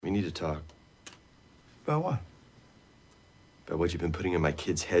We need to talk. About what? About what you've been putting in my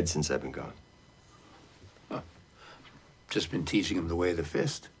kids' heads since I've been gone. Just been teaching them the way of the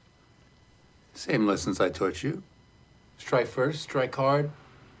fist. Same lessons I taught you. Strike first, strike hard.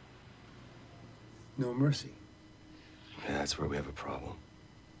 No mercy. Yeah, that's where we have a problem.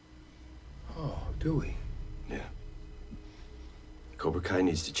 Oh, do we? Yeah. Cobra Kai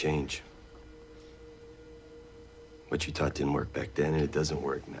needs to change. What you taught didn't work back then, and it doesn't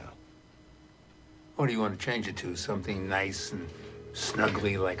work now. What do you want to change it to? Something nice and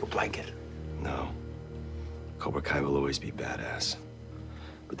snuggly like a blanket? No. Cobra Kai will always be badass.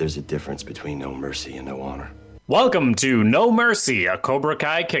 But there's a difference between no mercy and no honor. Welcome to No Mercy, a Cobra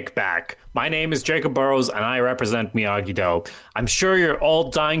Kai kickback. My name is Jacob Burrows, and I represent Miyagi-Do. I'm sure you're all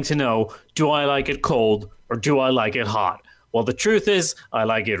dying to know, do I like it cold or do I like it hot? Well, the truth is, I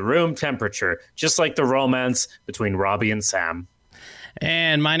like it room temperature, just like the romance between Robbie and Sam.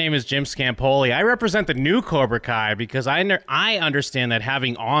 And my name is Jim Scampoli. I represent the new Cobra Kai because I understand that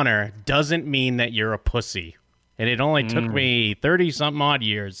having honor doesn't mean that you're a pussy. And it only took me 30-something odd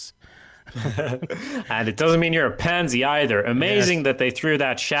years. And it doesn't mean you're a pansy either. Amazing that they threw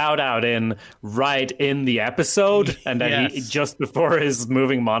that shout out in right in the episode, and that he just before his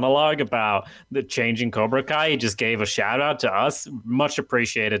moving monologue about the changing Cobra Kai, he just gave a shout out to us. Much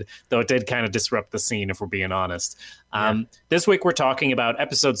appreciated, though it did kind of disrupt the scene, if we're being honest. This week we're talking about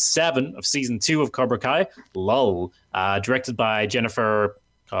episode 7 of season 2 of Cobra Kai, Lull, directed by Jennifer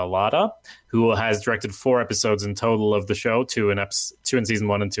Carlotta, who has directed 4 episodes in total of the show, 2 in season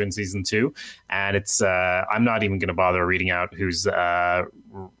 1 and 2 in season 2. And it's I'm not even going to bother reading out who's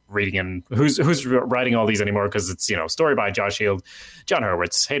writing all these anymore, because it's story by Josh Heald, John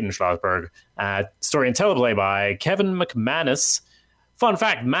Hurwitz, Hayden Schlossberg, story and teleplay by Kevin McManus. Fun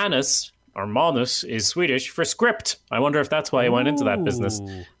fact: Manus or Manus is Swedish for script. I wonder if that's why he went into that business.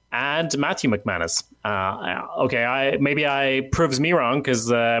 And Matthew McManus. Maybe I proves me wrong, because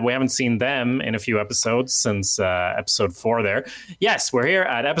we haven't seen them in a few episodes since episode 4 there. Yes, we're here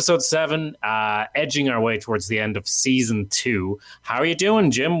at episode 7, edging our way towards the end of season 2. How are you doing,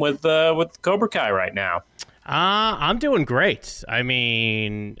 Jim, with Cobra Kai right now? I'm doing great. I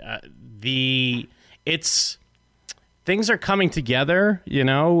mean, things are coming together,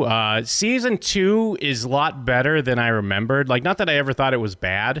 Season 2 is a lot better than I remembered. Like, not that I ever thought it was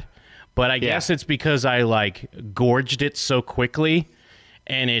bad, but I guess it's because I, gorged it so quickly,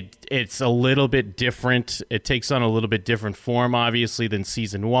 and it's a little bit different. It takes on a little bit different form, obviously, than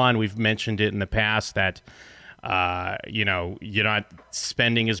Season 1. We've mentioned it in the past that, you're not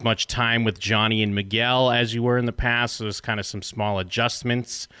spending as much time with Johnny and Miguel as you were in the past, so there's kind of some small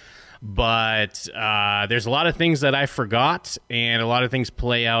adjustments. But there's a lot of things that I forgot, and a lot of things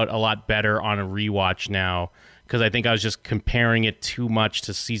play out a lot better on a rewatch now, because I think I was just comparing it too much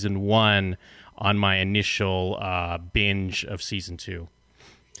to season 1 on my initial binge of season 2.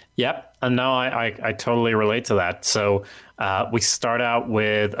 Yep, and no, I totally relate to that. So we start out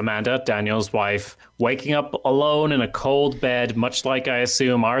with Amanda, Daniel's wife, waking up alone in a cold bed, much like I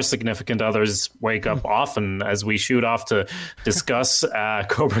assume our significant others wake up often as we shoot off to discuss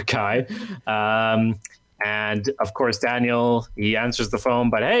Cobra Kai. And of course, Daniel, he answers the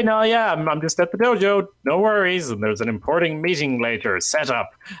phone, but hey, I'm just at the dojo. No worries. And there's an important meeting later set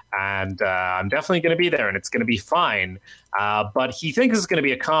up. And I'm definitely going to be there, and it's going to be fine. But he thinks it's going to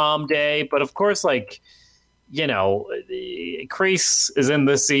be a calm day. But of course, Kreese is in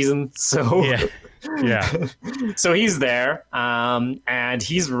this season. So yeah. So he's there, and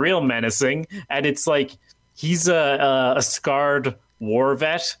he's real menacing. And it's like he's a scarred war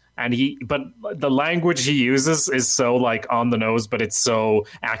vet. But the language he uses is so on the nose, but it's so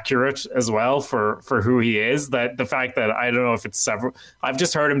accurate as well for who he is, that the fact that I don't know if it's several, I've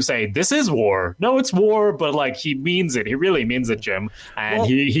just heard him say, this is war. No, it's war, but he means it. He really means it, Jim. And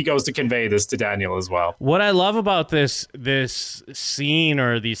he goes to convey this to Daniel as well. What I love about this scene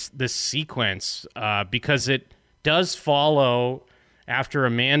or this sequence, because it does follow after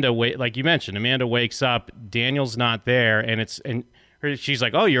Amanda, like you mentioned, Amanda wakes up, Daniel's not there, and she's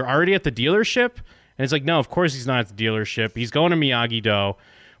like, oh, you're already at the dealership? And it's like, no, of course he's not at the dealership. He's going to Miyagi-Do.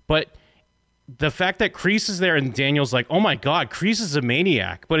 But the fact that Kreese is there and Daniel's like, oh my God, Kreese is a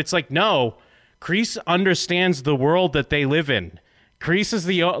maniac. But it's like, no, Kreese understands the world that they live in. Kreese is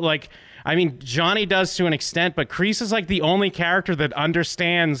Johnny does to an extent, but Kreese is the only character that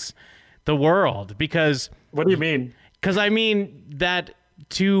understands the world. Because... What do you mean? Because I mean that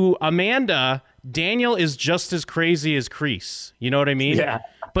to Amanda... Daniel is just as crazy as Kreese. You know what I mean? Yeah.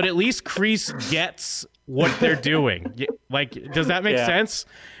 But at least Kreese gets what they're doing. Does that make sense?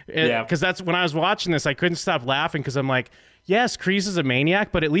 Yeah. Because that's when I was watching this, I couldn't stop laughing because I'm like, yes, Kreese is a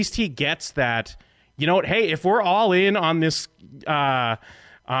maniac, but at least he gets that, you know what, hey, if we're all in on this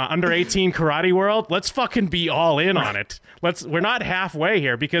under 18 karate world, let's fucking be all in on it. We're not halfway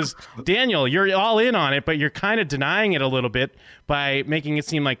here, because Daniel, you're all in on it, but you're kind of denying it a little bit by making it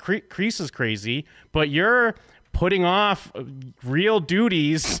seem like Kreese is crazy, but you're putting off real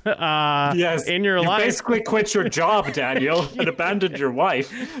duties in your life. You basically quit your job, Daniel, and abandoned your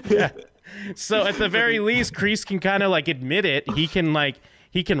wife. Yeah. So at the very least, Kreese can kind of like admit it. He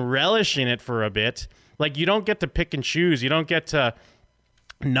can relish in it for a bit. Like, you don't get to pick and choose. You don't get to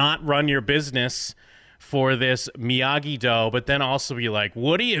not run your business for this Miyagi-Do, but then also be like,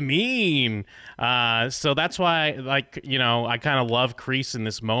 what do you mean? So that's why, like, you know, I kind of love Kreese in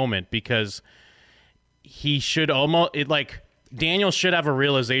this moment, because he should Daniel should have a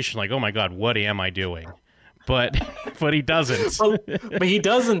realization like, oh my God, what am I doing? But he doesn't. But he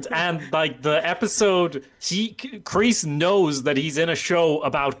doesn't, and like the episode, Kreese knows that he's in a show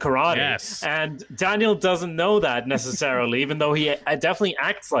about karate. Yes. And Daniel doesn't know that necessarily, even though he definitely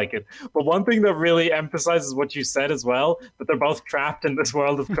acts like it. But one thing that really emphasizes what you said as well, that they're both trapped in this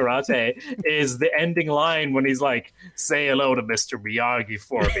world of karate, is the ending line when he's like, "Say hello to Mr. Miyagi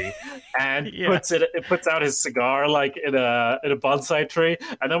for me," and puts out his cigar like in a bonsai tree.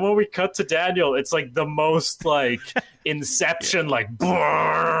 And then when we cut to Daniel, it's like the most like Inception, like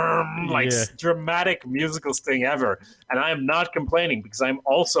boom, like dramatic musical sting ever. And I am not complaining, because I'm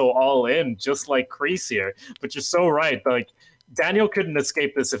also all in, just like Kreese here. But you're so right, like Daniel couldn't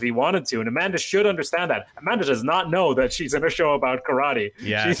escape this if he wanted to, and Amanda should understand that. Amanda does not know that she's in a show about karate.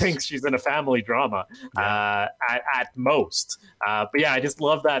 Yes. She thinks she's in a family drama at most. But yeah, I just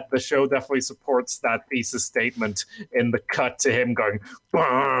love that the show definitely supports that thesis statement in the cut to him going,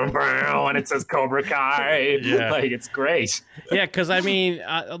 boom, boom, and it says Cobra Kai. Like, it's great. Yeah, because I mean,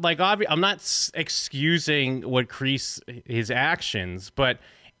 I'm not excusing what Kreese, his actions, but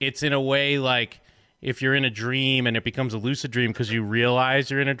it's in a way like, if you're in a dream and it becomes a lucid dream because you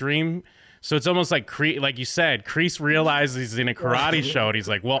realize you're in a dream. So it's almost like, like you said, Kreese realizes he's in a karate show, and he's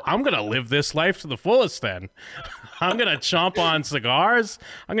like, well, I'm going to live this life to the fullest then. I'm going to chomp on cigars.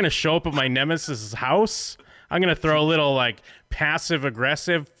 I'm going to show up at my nemesis' house. I'm going to throw a little like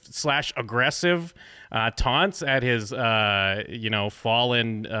passive-aggressive / aggressive taunts at his,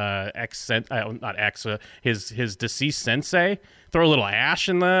 fallen his deceased sensei. Throw a little ash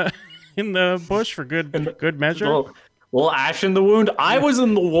in the bush for good measure. Little ash in the wound. I was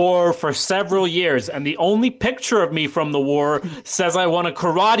in the war for several years, and the only picture of me from the war says I won a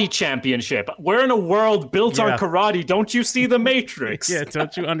karate championship. We're in a world built on karate. Don't you see the Matrix? Yeah,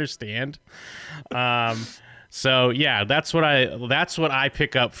 don't you understand? So yeah, that's what I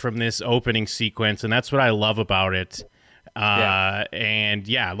pick up from this opening sequence, and that's what I love about it. And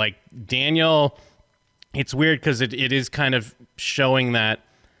yeah, like Daniel, it's weird because it is kind of showing that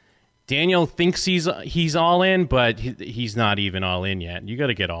Daniel thinks he's all in, but he's not even all in yet. You got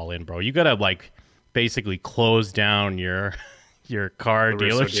to get all in, bro. You got to like basically close down your car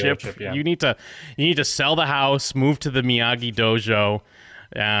dealership. Yeah. You need to sell the house, move to the Miyagi dojo,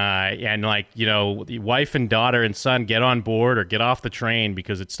 and like, you know, the wife and daughter and son get on board or get off the train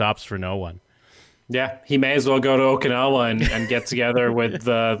because it stops for no one. Yeah, he may as well go to Okinawa and get together with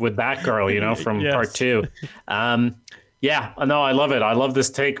that girl, you know, from part 2. Yeah, no, I love it. I love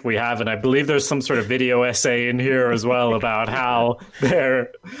this take we have, and I believe there's some sort of video essay in here as well about how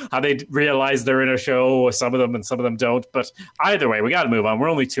they realize they're in a show, some of them and some of them don't. But either way, we got to move on.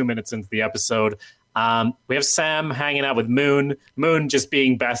 We're only 2 minutes into the episode. We have Sam hanging out with Moon. Moon just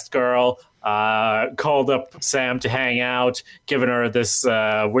being best girl. Called up Sam to hang out, giving her this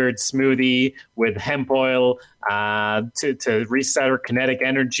weird smoothie with hemp oil to reset her kinetic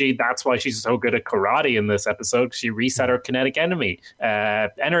energy. That's why she's so good at karate in this episode. She reset her kinetic energy.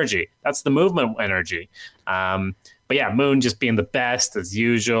 That's the movement energy. But yeah, Moon just being the best as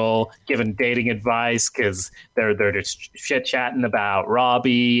usual, giving dating advice because they're just chit chatting about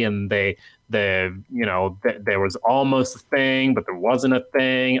Robbie, and there was almost a thing, but there wasn't a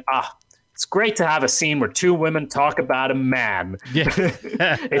thing. It's great to have a scene where 2 women talk about a man. Yeah.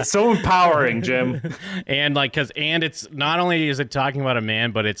 It's so empowering, Jim. And it's not only is it talking about a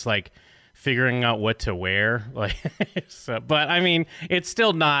man, but it's like figuring out what to wear. Like, but I mean, it's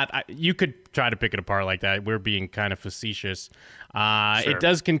still not. You could try to pick it apart like that. We're being kind of facetious. Sure. It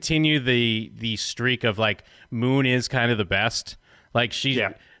does continue the streak of like Moon is kind of the best. Like she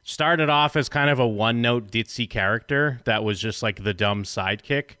started off as kind of a one-note ditzy character that was just like the dumb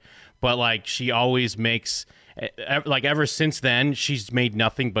sidekick. But like she always makes like ever since then, she's made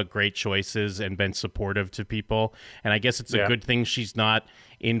nothing but great choices and been supportive to people. And I guess it's a good thing she's not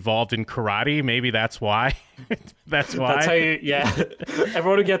involved in karate. Maybe that's why. That's how you,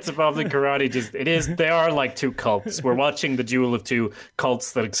 everyone who gets involved in karate, they are like two cults. We're watching the duel of two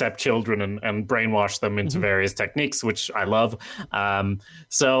cults that accept children and brainwash them into various techniques, which I love.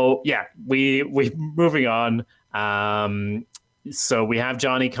 So yeah, we moving on. So we have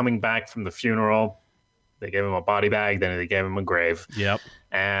Johnny coming back from the funeral. They gave him a body bag, then they gave him a grave. Yep.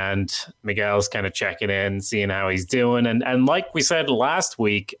 And Miguel's kind of checking in, seeing how he's doing. And like we said last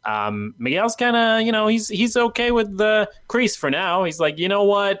week, Miguel's kind of, he's okay with the Kreese for now. He's like, you know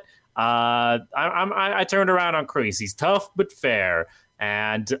what? I turned around on Kreese. He's tough but fair.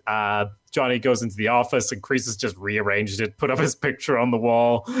 And Johnny goes into the office, and Kreese has just rearranged it, put up his picture on the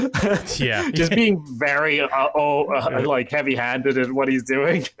wall. Yeah. Just being very like heavy-handed in what he's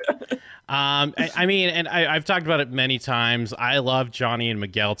doing. I mean, and I've talked about it many times. I love Johnny and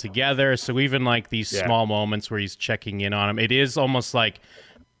Miguel together. So even like these small moments where he's checking in on him, it is almost like,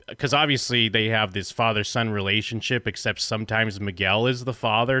 because obviously they have this father-son relationship, except sometimes Miguel is the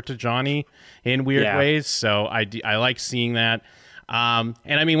father to Johnny in weird ways. So I like seeing that. And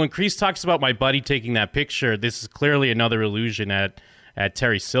I mean, when Kreese talks about my buddy taking that picture, this is clearly another allusion at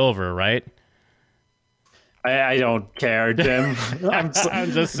Terry Silver, right? I don't care, Jim. I'm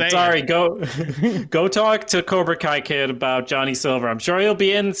just saying. Sorry, go talk to Cobra Kai Kid about Johnny Silver. I'm sure he'll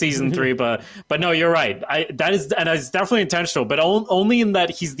be in season 3, but no, you're right. That's definitely intentional, but only in that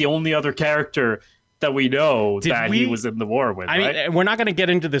he's the only other character that we know he was in the war with. I mean, we're not going to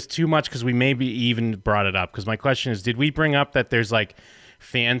get into this too much because we maybe even brought it up. Because my question is, did we bring up that there's like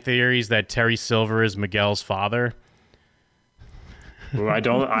fan theories that Terry Silver is Miguel's father? Well,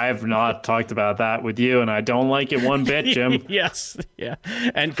 I have not talked about that with you, and I don't like it one bit, Jim. Yes, yeah,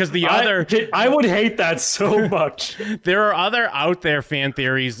 and because I would hate that so much. There are other out there fan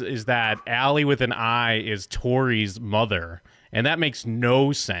theories is that Allie with an I is Tori's mother, and that makes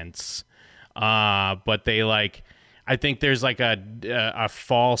no sense. But they like, I think there's like a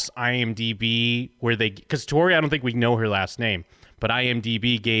false IMDb where because Tori, I don't think we know her last name, but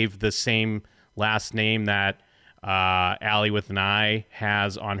IMDb gave the same last name that Allie with an I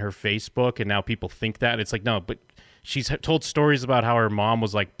has on her Facebook, and now people think that. It's like, no, but she's told stories about how her mom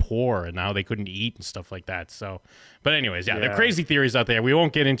was like poor and how they couldn't eat and stuff like that. So, but anyways, there are crazy theories out there. We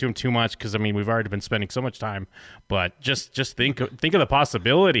won't get into them too much because I mean we've already been spending so much time. But just think of the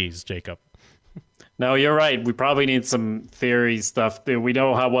possibilities, Jacob. No, you're right. We probably need some theory stuff. We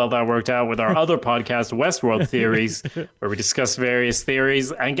know how well that worked out with our other podcast, Westworld Theories, where we discuss various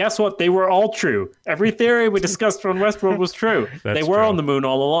theories. And guess what? They were all true. Every theory we discussed on Westworld was true. They were on the moon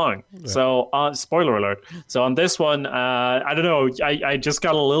all along. Yeah. So, spoiler alert. So on this one, I don't know. I just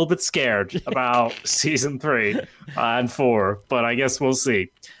got a little bit scared about season 3 and 4, but I guess we'll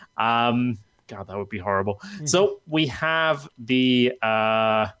see. God, that would be horrible. So we have the...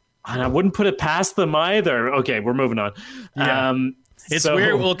 and I wouldn't put it past them either. Okay, we're moving on. Yeah. It's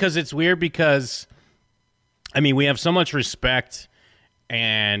weird. Well, because it's weird because, I mean, we have so much respect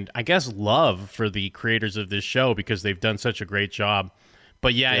and I guess love for the creators of this show because they've done such a great job.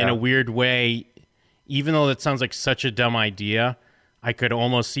 But in a weird way, even though that sounds like such a dumb idea, I could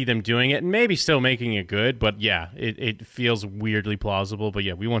almost see them doing it and maybe still making it good. But it feels weirdly plausible. But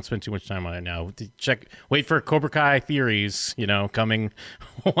we won't spend too much time on it now. Wait for Cobra Kai Theories, coming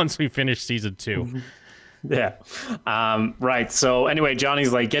once we finish season 2. Yeah. Right. So anyway,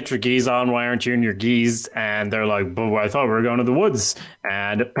 Johnny's like, get your gis on. Why aren't you in your gis? And they're like, but I thought we were going to the woods.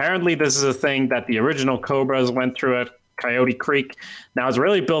 And apparently this is a thing that the original Cobras went through at Coyote Creek. Now it's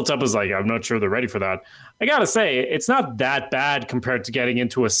really built up as like, I'm not sure they're ready for that. I gotta say, it's not that bad compared to getting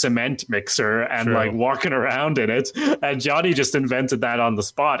into a cement mixer and like walking around in it. And Johnny just invented that on the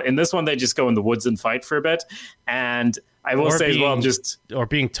spot. In this one, they just go in the woods and fight for a bit. And I will say as well, or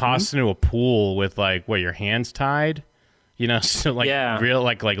being tossed into a pool with like your hands tied, so like real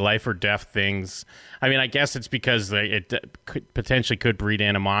like life or death things. I mean, I guess it's because it could breed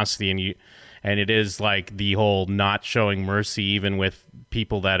animosity, and it is like the whole not showing mercy even with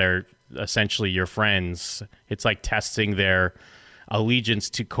people that are essentially your friends. It's like testing their allegiance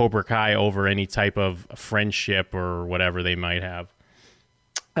to Cobra Kai over any type of friendship or whatever they might have.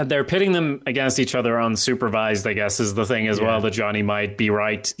 And they're pitting them against each other unsupervised, I guess, is the thing as well, that Johnny might be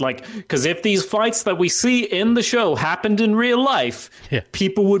right. Like, because if these fights that we see in the show happened in real life,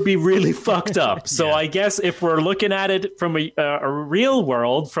 people would be really fucked up. So I guess if we're looking at it from a real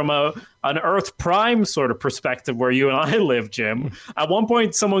world, from a an Earth Prime sort of perspective where you and I live, Jim. At one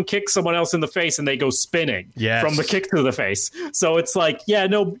point, someone kicks someone else in the face and they go spinning from the kick to the face. So it's like, yeah,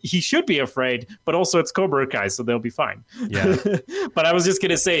 no, he should be afraid, but also it's Cobra Kai, so they'll be fine. Yeah. But I was just going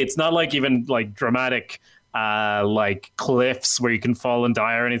to say, it's not like even like dramatic like cliffs where you can fall and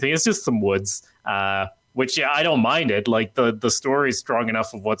die or anything. It's just some woods. Which I don't mind it. Like the story's strong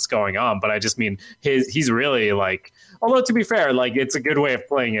enough of what's going on, but I just mean he's really like. Although to be fair, like it's a good way of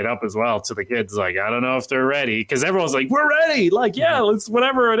playing it up as well to the kids. Like I don't know if they're ready because everyone's like we're ready. Like yeah, let's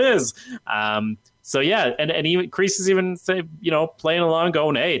whatever it is. So yeah, and even Kreese is even say playing along,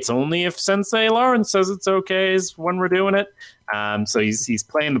 going, hey, it's only if Sensei Lawrence says it's okay is when we're doing it. So he's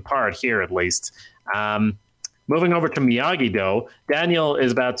playing the part here at least. Moving over to Miyagi-Do, Daniel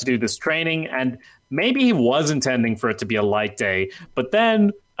is about to do this training and. Maybe he was intending for it to be a light day, but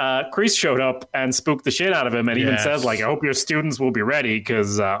then Kreese showed up and spooked the shit out of him and even says, like, I hope your students will be ready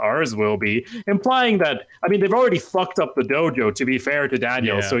because ours will be, implying that, I mean, they've already fucked up the dojo, to be fair to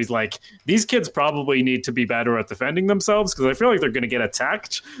Daniel. Yeah. So he's like, these kids probably need to be better at defending themselves because I feel like they're going to get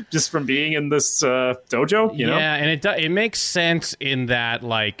attacked just from being in this dojo, you know? Yeah, and it makes sense in that,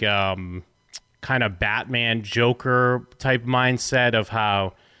 like, kind of Batman Joker type mindset of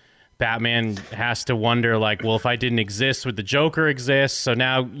how Batman has to wonder, like, well, if I didn't exist, would the Joker exist? So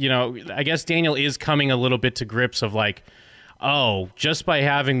now, I guess Daniel is coming a little bit to grips of, like, oh, just by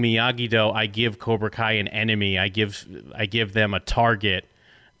having Miyagi-Do, I give Cobra Kai an enemy. I give them a target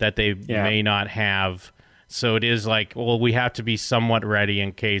that they may not have. So it is like, well, we have to be somewhat ready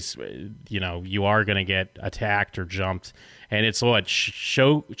in case, you are going to get attacked or jumped. And it's what,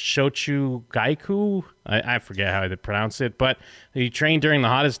 Shochu Gaiku? I forget how to pronounce it, but you train during the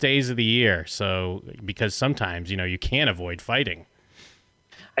hottest days of the year. So, because sometimes, you can't avoid fighting.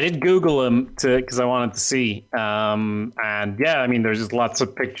 I did Google him because I wanted to see. And yeah, I mean, there's just lots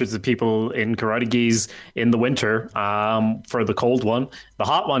of pictures of people in karate gis in the winter for the cold one. The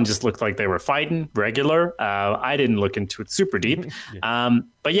hot one just looked like they were fighting regular. I didn't look into it super deep.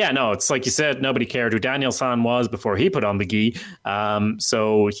 But yeah, no, it's like you said, nobody cared who Daniel-san was before he put on the gi.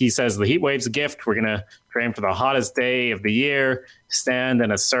 So he says the heat wave's a gift. We're going to train for the hottest day of the year, stand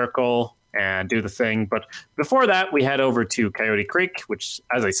in a circle, and do the thing. But before that, we head over to Coyote Creek, which,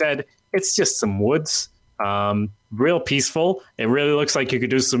 as I said, it's just some woods. Real peaceful. It really looks like you could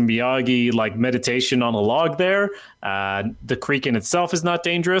do some Miyagi like meditation on a log there. The creek in itself is not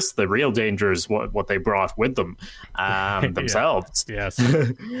dangerous. The real danger is what they brought with them themselves. Yes.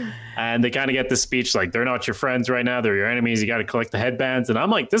 And they kind of get this speech like, they're not your friends right now. They're your enemies. You got to collect the headbands. And I'm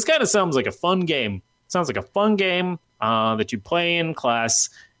like, this kind of sounds like a fun game. It sounds like a fun game that you play in class,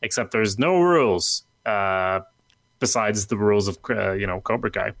 except there's no rules besides the rules of,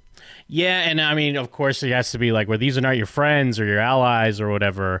 Cobra Kai. Yeah, and I mean, of course, it has to be like, well, these are not your friends or your allies or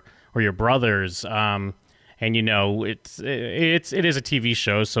whatever, or your brothers. And, it is a TV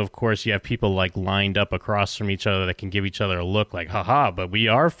show, so of course you have people like lined up across from each other that can give each other a look like, haha, but we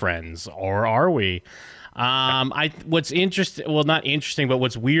are friends, or are we? What's interesting, well, not interesting, but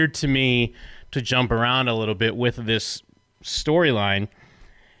what's weird to me to jump around a little bit with this storyline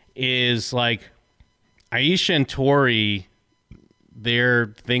is like Aisha and Tori, their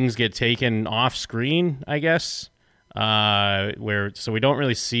things get taken off screen, I guess, so we don't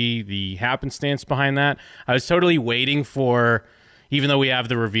really see the happenstance behind that. I was totally waiting for, even though we have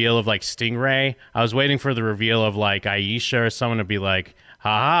the reveal of like Stingray, I was waiting for the reveal of like Aisha or someone to be like,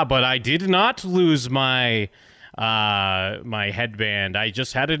 haha, but I did not lose my my headband. I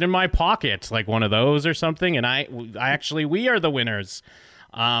just had it in my pocket, like one of those or something, and I actually, we are the winners.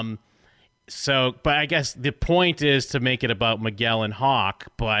 So, but I guess the point is to make it about Miguel and Hawk,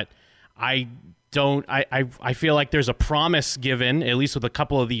 but I feel like there's a promise given, at least with a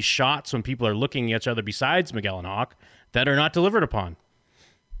couple of these shots when people are looking at each other besides Miguel and Hawk, that are not delivered upon.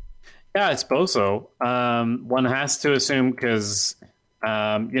 Yeah, I suppose so. One has to assume because,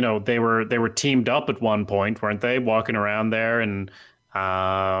 they were teamed up at one point, weren't they? Walking around there and,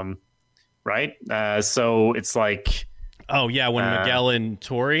 right? So it's like... Oh, yeah, when Miguel and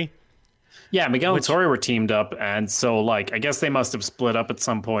Tori... Yeah, Miguel and Tori were teamed up, and so, like, I guess they must have split up at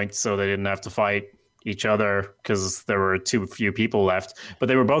some point so they didn't have to fight each other because there were too few people left. But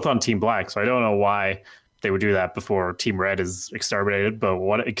they were both on Team Black, so I don't know why they would do that before Team Red is exterminated,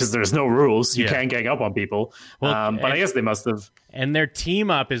 but because there's no rules. You can't gang up on people. Well, but I guess they must have. And their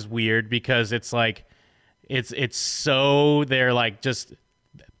team up is weird because it's like, it's so, they're like just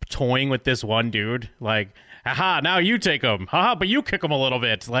toying with this one dude, like, haha, now you take him. Haha, but you kick him a little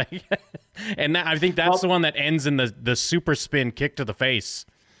bit. Like, and I think that's the one that ends in the super spin kick to the face.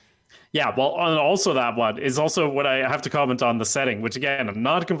 Yeah, well, and also that one is also what I have to comment on the setting, which again, I'm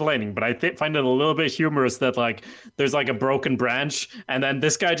not complaining, but I find it a little bit humorous that like there's like a broken branch and then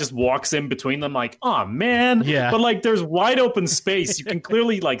this guy just walks in between them like, oh man. Yeah. But like there's wide open space. You can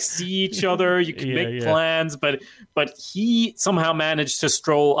clearly like see each other. You can make plans, but he somehow managed to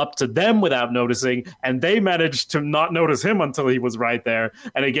stroll up to them without noticing, and they managed to not notice him until he was right there.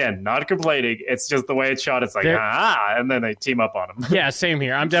 And again, not complaining. It's just the way it's shot. It's like, and then they team up on him. Yeah, same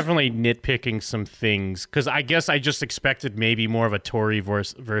here. I'm definitely nitpicking some things because I guess I just expected maybe more of a Tori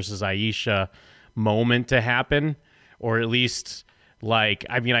versus Aisha moment to happen, or at least like,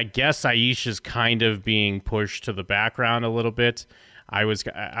 I mean, I guess Aisha's kind of being pushed to the background a little bit. I was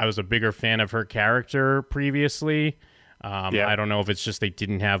a bigger fan of her character previously. I don't know if it's just they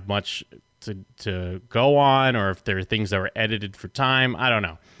didn't have much to go on, or if there are things that were edited for time. I don't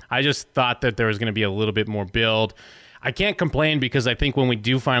know. I just thought that there was going to be a little bit more build. I can't complain because I think when we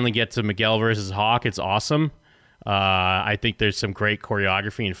do finally get to Miguel versus Hawk, it's awesome. I think there's some great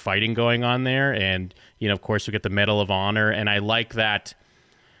choreography and fighting going on there. And, you know, of course, we get the Medal of Honor. And I like that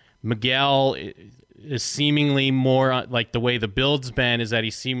Miguel is seemingly more like the way the build's been is that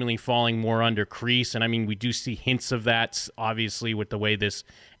he's seemingly falling more under crease. And I mean, we do see hints of that, obviously, with the way this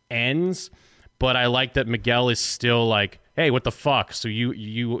ends. But I like that Miguel is still like, hey, what the fuck? So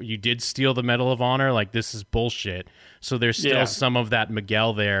you did steal the Medal of Honor? Like, this is bullshit. So there's still some of that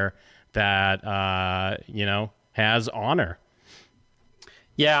Miguel there that, you know, has honor.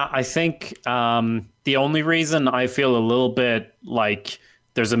 Yeah, I think the only reason I feel a little bit like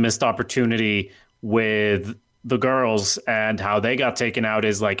there's a missed opportunity with the girls and how they got taken out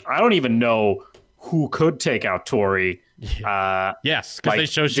is like, I don't even know who could take out Tori. Yes, because they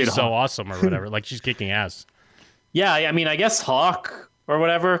show she's so awesome or whatever. Like, she's kicking ass. Yeah, I mean, I guess Hawk or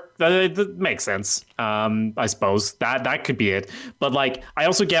whatever, that makes sense. I suppose that could be it. But like, I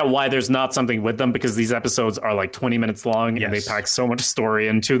also get why there's not something with them, because these episodes are like 20 minutes long and they pack so much story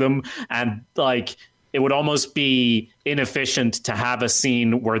into them. And like, it would almost be inefficient to have a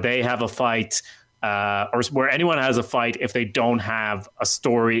scene where they have a fight or where anyone has a fight if they don't have a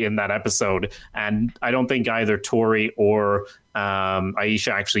story in that episode. And I don't think either Tori or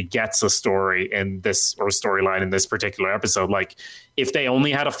Aisha actually gets a story in this, or storyline in this particular episode. Like, if they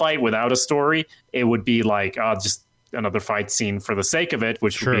only had a fight without a story, it would be like, just another fight scene for the sake of it,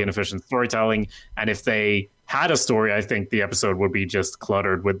 which would be inefficient storytelling. And if they had a story, I think the episode would be just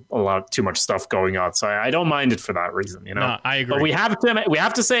cluttered with a lot too much stuff going on. So I don't mind it for that reason, you know. No, I agree. But we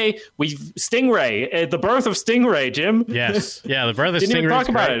have to say Stingray, the birth of Stingray, Jim. Yes, yeah, the birth of Didn't Stingray. Even talk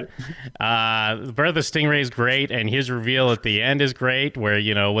about it. The birth of Stingray is great, and his reveal at the end is great. Where,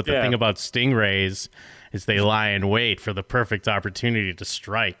 you know, what the thing about stingrays is they lie in wait for the perfect opportunity to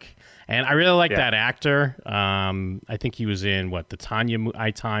strike. And I really like that actor. I think he was in the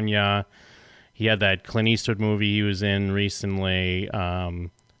Tanya. He had that Clint Eastwood movie he was in recently.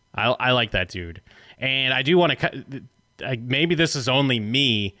 I like that dude. And I do want to... Maybe this is only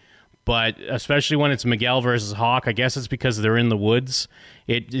me, but especially when it's Miguel versus Hawk, I guess it's because they're in the woods.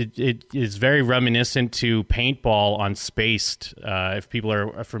 It is very reminiscent to Paintball on Spaced. If people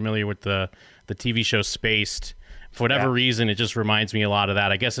are familiar with the TV show Spaced, for whatever reason, it just reminds me a lot of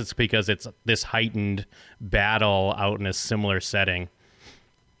that. I guess it's because it's this heightened battle out in a similar setting.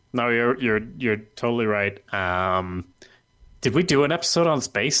 No, you're totally right. Did we do an episode on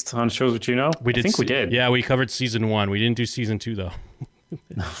Spaced on Shows What You Know? I think we did. Yeah, we covered season 1. We didn't do season 2 though.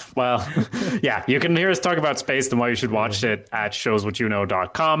 Well, yeah, you can hear us talk about Spaced and why you should watch it at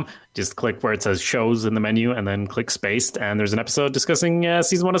showswhatyouknow.com. Just click where it says shows in the menu and then click Spaced. And there's an episode discussing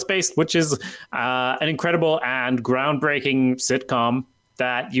season 1 of Spaced, which is an incredible and groundbreaking sitcom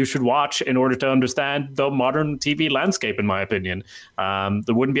that you should watch in order to understand the modern TV landscape, in my opinion.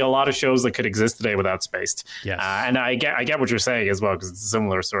 There wouldn't be a lot of shows that could exist today without Spaced. Yes. And I get what you're saying as well, because it's a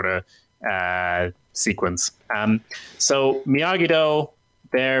similar sort of sequence. So Miyagi-Do,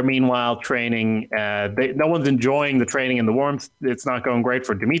 they're meanwhile training. No one's enjoying the training and the warmth. It's not going great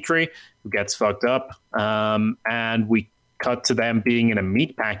for Dimitri, who gets fucked up. And we cut to them being in a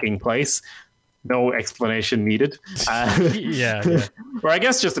meatpacking place. No explanation needed. Yeah. Or I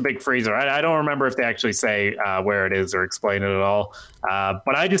guess just a big freezer. I don't remember if they actually say where it is or explain it at all.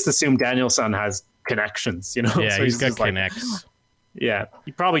 But I just assume Danielson has connections, you know? Yeah, so he's got connects. Yeah,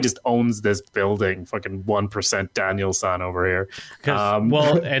 he probably just owns this building. Fucking 1% Danielson over here.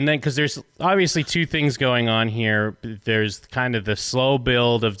 And then because there's obviously two things going on here. There's kind of the slow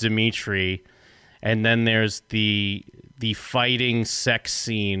build of Dimitri, and then there's the fighting sex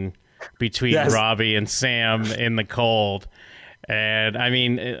scene between Robbie and Sam in the cold. And I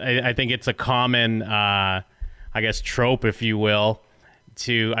mean, I think it's a common, I guess, trope, if you will,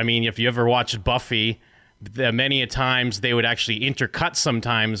 to, I mean, if you ever watched Buffy, many a times they would actually intercut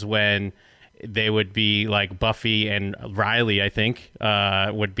sometimes when they would be like Buffy and Riley, I think,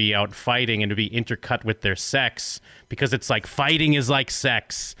 would be out fighting and to be intercut with their sex, because it's like fighting is like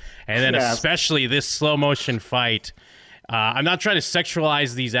sex. And then especially this slow motion fight. I'm not trying to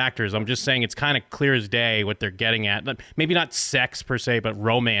sexualize these actors. I'm just saying it's kind of clear as day what they're getting at. Maybe not sex per se, but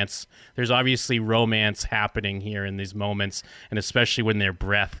romance. There's obviously romance happening here in these moments, and especially when their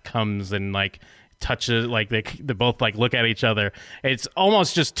breath comes and like touches, like they both like look at each other. It's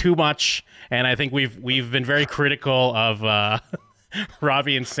almost just too much, and I think we've been very critical of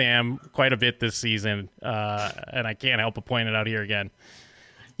Robbie and Sam quite a bit this season, and I can't help but point it out here again.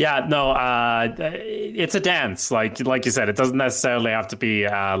 Yeah, no, it's a dance. Like you said, it doesn't necessarily have to be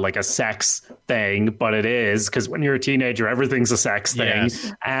like a sex thing, but it is, because when you're a teenager, everything's a sex thing.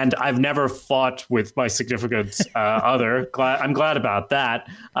 Yes. And I've never fought with my significant other. I'm glad about that.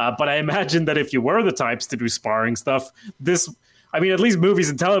 But I imagine that if you were the types to do sparring stuff, at least movies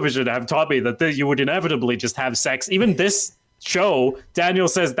and television have taught me that you would inevitably just have sex. Even this show, Daniel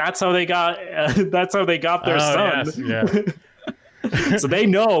says that's how they got their son. Yes, yeah. So they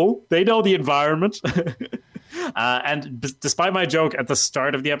know the environment. And despite my joke at the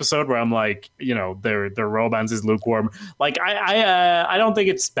start of the episode where I'm like, their romance is lukewarm, like I don't think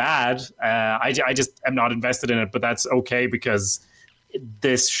it's bad. I just am not invested in it, but that's okay, because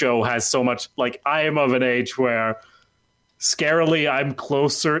this show has so much. Like, I am of an age where scarily I'm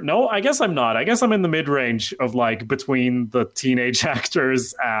closer. No, I guess I'm not. I guess I'm in the mid-range of like between the teenage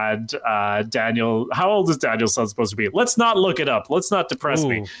actors and Daniel. How old is Daniel's son supposed to be? Let's not look it up. Let's not depress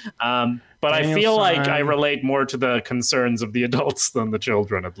me. But Daniel's I feel like I relate more to the concerns of the adults than the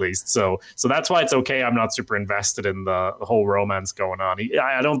children, at least. So that's why it's okay. I'm not super invested in the whole romance going on.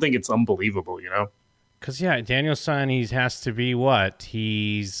 I don't think it's unbelievable, Because, Daniel's son, he has to be what?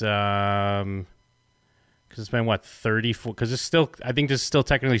 He's... Because it's been, 34... Because it's still... I think this is still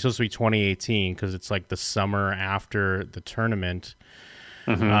technically supposed to be 2018, because it's like the summer after the tournament.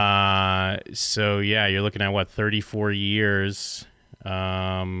 Mm-hmm. So, you're looking at, 34 years.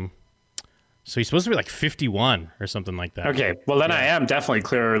 So he's supposed to be like 51 or something like that. Okay, well, then I am definitely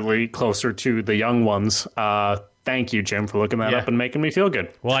clearly closer to the young ones. Thank you, Jim, for looking that up and making me feel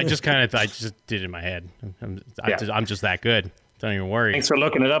good. Well, I just did it in my head. I'm just that good. Don't even worry. Thanks for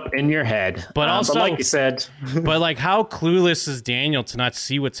looking it up in your head. But also, but like you said... but like, how clueless is Daniel to not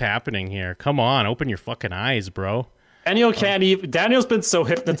see what's happening here? Come on, open your fucking eyes, bro. Daniel's been so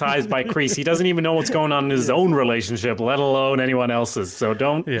hypnotized by Kreese, he doesn't even know what's going on in his own relationship, let alone anyone else's. So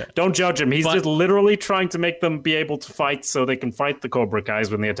don't judge him. He's just literally trying to make them be able to fight so they can fight the Cobra Kais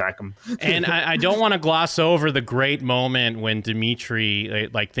when they attack him. And I don't want to gloss over the great moment when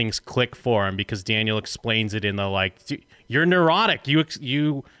Dimitri, like, things click for him, because Daniel explains it in the, you're neurotic.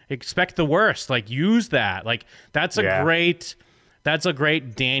 You expect the worst. Like, use that. Like, that's a great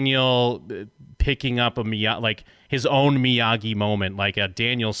Daniel picking up his own Miyagi moment, like a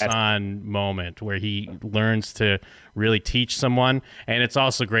Daniel San moment where he learns to really teach someone. And it's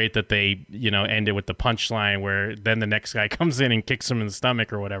also great that they, end it with the punchline where then the next guy comes in and kicks him in the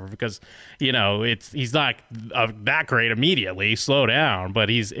stomach or whatever, because, he's not that great immediately. Slow down, but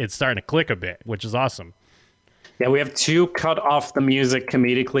it's starting to click a bit, which is awesome. Yeah, we have two cut off the music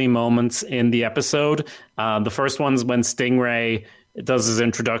comedically moments in the episode. The first one's when Stingray does his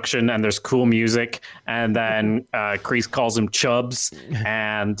introduction and there's cool music, and then Kreese calls him Chubbs,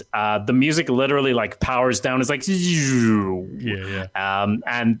 and the music literally powers down. It's like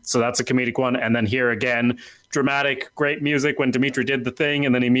and so that's a comedic one. And then here again, dramatic, great music when Dimitri did the thing,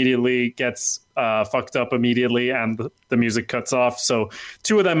 and then immediately gets fucked up immediately, and the music cuts off. So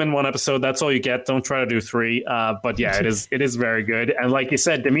two of them in one episode. That's all you get. Don't try to do three. But yeah, it is very good. And like you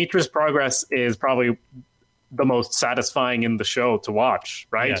said, Dimitri's progress is probably the most satisfying in the show to watch,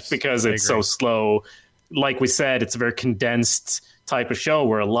 right? Yes, because it's so slow. Like we said, it's a very condensed type of show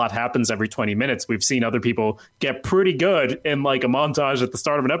where a lot happens every 20 minutes. We've seen other people get pretty good in a montage at the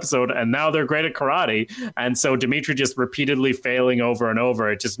start of an episode, and now they're great at karate. And so Dimitri just repeatedly failing over and over,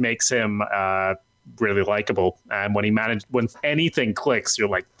 it just makes him really likable. And when anything clicks, you're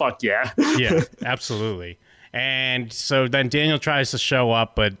like, fuck yeah. Yeah, absolutely. And so then Daniel tries to show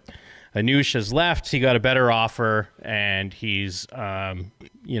up, but Anush has left. He got a better offer, and he's not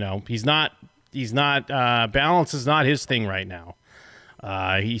balance is not his thing right now.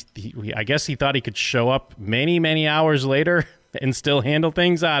 I guess he thought he could show up many hours later and still handle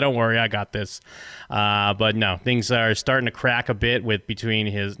things. Don't worry, I got this. But no, things are starting to crack a bit between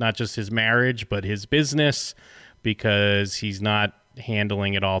his, not just his marriage, but his business, because he's not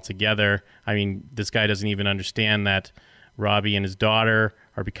handling it all together. I mean, this guy doesn't even understand that Robbie and his daughter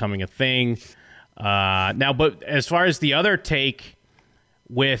are becoming a thing. Now, but as far as the other take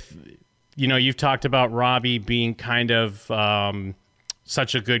with, you've talked about Robbie being kind of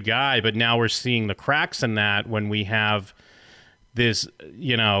such a good guy, but now we're seeing the cracks in that when we have this,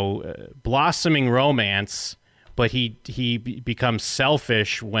 blossoming romance, but he becomes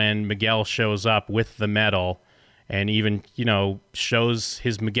selfish when Miguel shows up with the medal and even, shows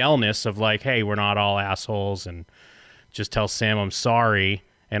his Miguelness of like, hey, we're not all assholes, and just tell Sam I'm sorry.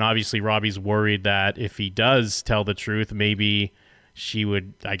 And obviously Robbie's worried that if he does tell the truth, maybe she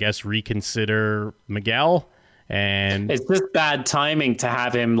would, I guess, reconsider Miguel. And it's just bad timing to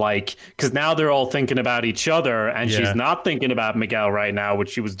have him because now they're all thinking about each other, and she's not thinking about Miguel right now, which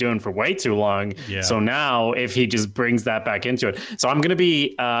she was doing for way too long. Yeah. So now if he just brings that back into it, so I'm going to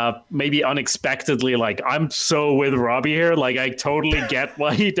be maybe unexpectedly I'm so with Robbie here. I totally get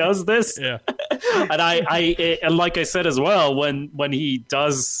why he does this. Yeah. And and like I said as well, when he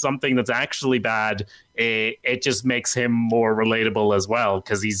does something that's actually bad, it just makes him more relatable as well,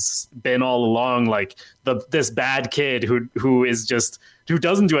 because he's been all along this bad kid who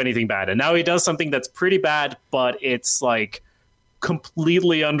doesn't do anything bad, and now he does something that's pretty bad, but it's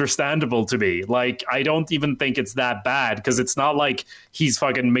completely understandable to me. I don't even think it's that bad, because it's not like he's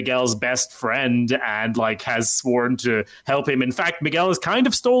fucking Miguel's best friend and has sworn to help him. In fact, Miguel has kind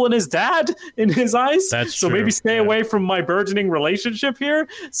of stolen his dad in his eyes. That's so true. Maybe stay away from my burgeoning relationship here.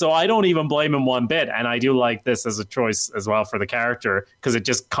 So I don't even blame him one bit, and I do like this as a choice as well for the character, because it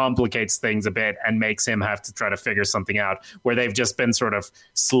just complicates things a bit and makes him have to try to figure something out where they've just been sort of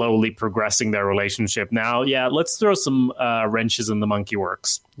slowly progressing their relationship. Now, let's throw some wrenches in the monkey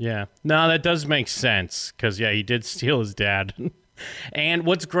works. Yeah. No, that does make sense, because, he did steal his dad. And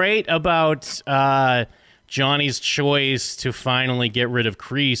what's great about Johnny's choice to finally get rid of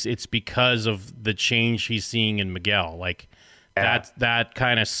Kreese, it's because of the change he's seeing in Miguel. That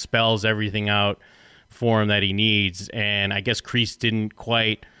kind of spells everything out for him that he needs. And I guess Kreese didn't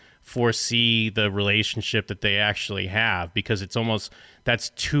quite foresee the relationship that they actually have, because it's almost,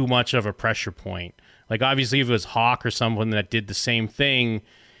 that's too much of a pressure point. Obviously, if it was Hawk or someone that did the same thing,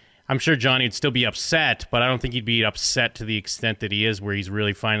 I'm sure Johnny would still be upset, but I don't think he'd be upset to the extent that he is, where he's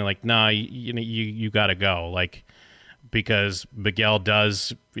really finding nah, you got to go. Because Miguel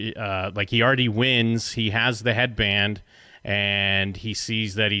does, he already wins. He has the headband, and he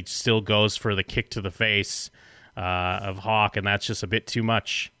sees that he still goes for the kick to the face of Hawk, and that's just a bit too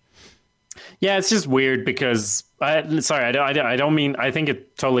much. Yeah, it's just weird because, I don't mean, I think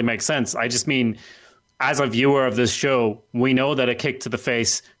it totally makes sense. I just mean, as a viewer of this show, we know that a kick to the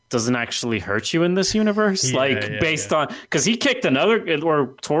face doesn't actually hurt you in this universe. Based on, because he kicked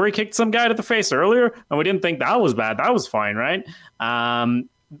or Tori kicked some guy to the face earlier, and we didn't think that was bad. That was fine, right?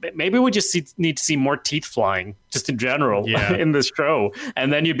 Maybe we just need to see more teeth flying, just in general, in this show.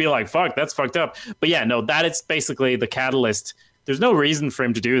 And then you'd be like, fuck, that's fucked up. But that is basically the catalyst. There's no reason for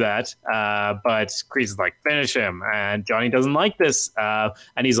him to do that, but Kreese is like, finish him, and Johnny doesn't like this, and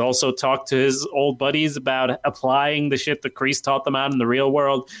he's also talked to his old buddies about applying the shit that Kreese taught them out in the real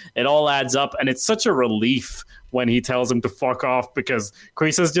world. It all adds up, and it's such a relief when he tells him to fuck off, because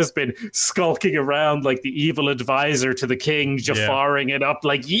Kreese has just been skulking around like the evil advisor to the king, Jafaring it up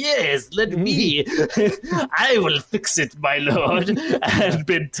yes, let me, I will fix it, my lord,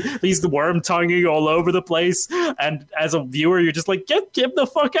 and he's the worm-tonguing all over the place, and as a viewer, you're just like, get the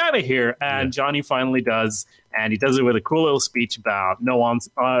fuck out of here, and Johnny finally does, and he does it with a cool little speech about no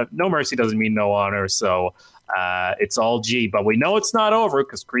mercy doesn't mean no honor, so it's all G, but we know it's not over,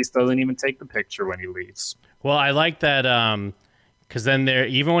 because Kreese doesn't even take the picture when he leaves. Well, I like that, because then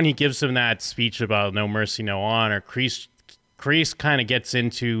even when he gives him that speech about no mercy, no honor, Kreese kind of gets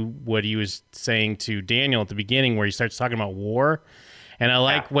into what he was saying to Daniel at the beginning, where he starts talking about war. And I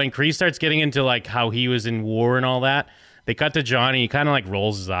like when Kreese starts getting into how he was in war and all that. They cut to Johnny, he kind of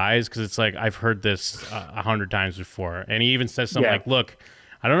rolls his eyes, because it's I've heard this 100 times before. And he even says something look,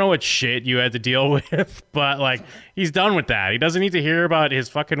 I don't know what shit you had to deal with, but he's done with that. He doesn't need to hear about his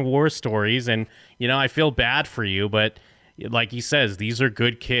fucking war stories. And, I feel bad for you, but like he says, these are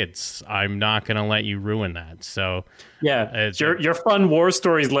good kids. I'm not going to let you ruin that. So your fun war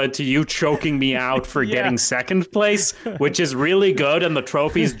stories led to you choking me out for getting second place, which is really good, and the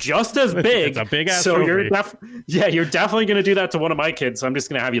trophy's just as big. It's a big ass so trophy. You're definitely going to do that to one of my kids. So I'm just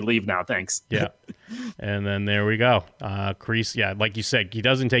going to have you leave now. Thanks. Yeah. And then there we go. Kreese, like you said, he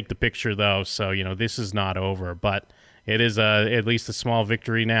doesn't take the picture though, so this is not over, but it is at least a small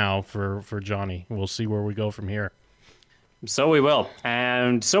victory now for Johnny. We'll see where we go from here. So we will.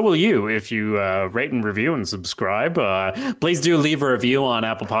 And so will you if you rate and review and subscribe. Please do leave a review on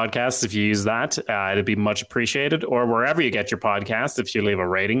Apple Podcasts if you use that. It'd be much appreciated. Or wherever you get your podcast if you leave a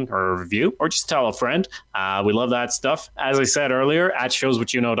rating or a review. Or just tell a friend. We love that stuff. As I said earlier, at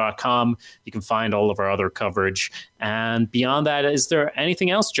showswhatyouknow.com, you can find all of our other coverage. And beyond that, is there anything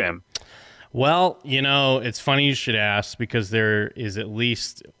else, Jim? Well, it's funny you should ask because there is at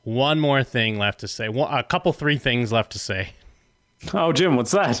least one more thing left to say. Three things left to say. Oh, Jim,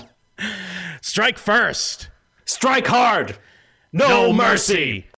 what's that? Strike first. Strike hard. No mercy.